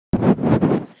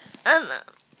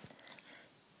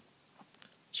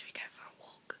Should we go for a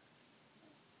walk?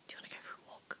 Do you want to go for a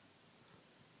walk?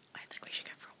 I think we should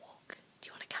go for a walk. Do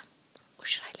you want to come? Or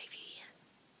should I leave you here?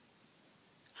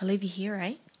 I'll leave you here,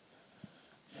 eh?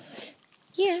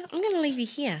 Yeah, I'm going to leave you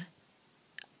here.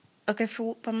 I'll go for a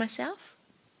walk by myself.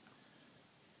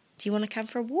 Do you want to come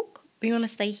for a walk? Or you want to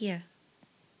stay here?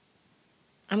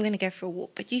 I'm going to go for a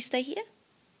walk, but you stay here?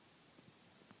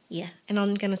 Yeah, and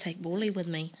I'm going to take Bawley with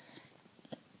me.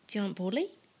 Do you want Bawley?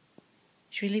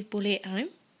 Should we leave Bawley at home?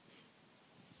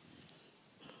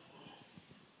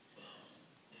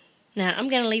 No, I'm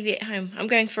going to leave you at home. I'm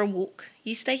going for a walk.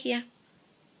 You stay here.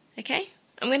 Okay?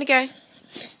 I'm going to go.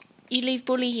 You leave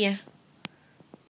Bawley here.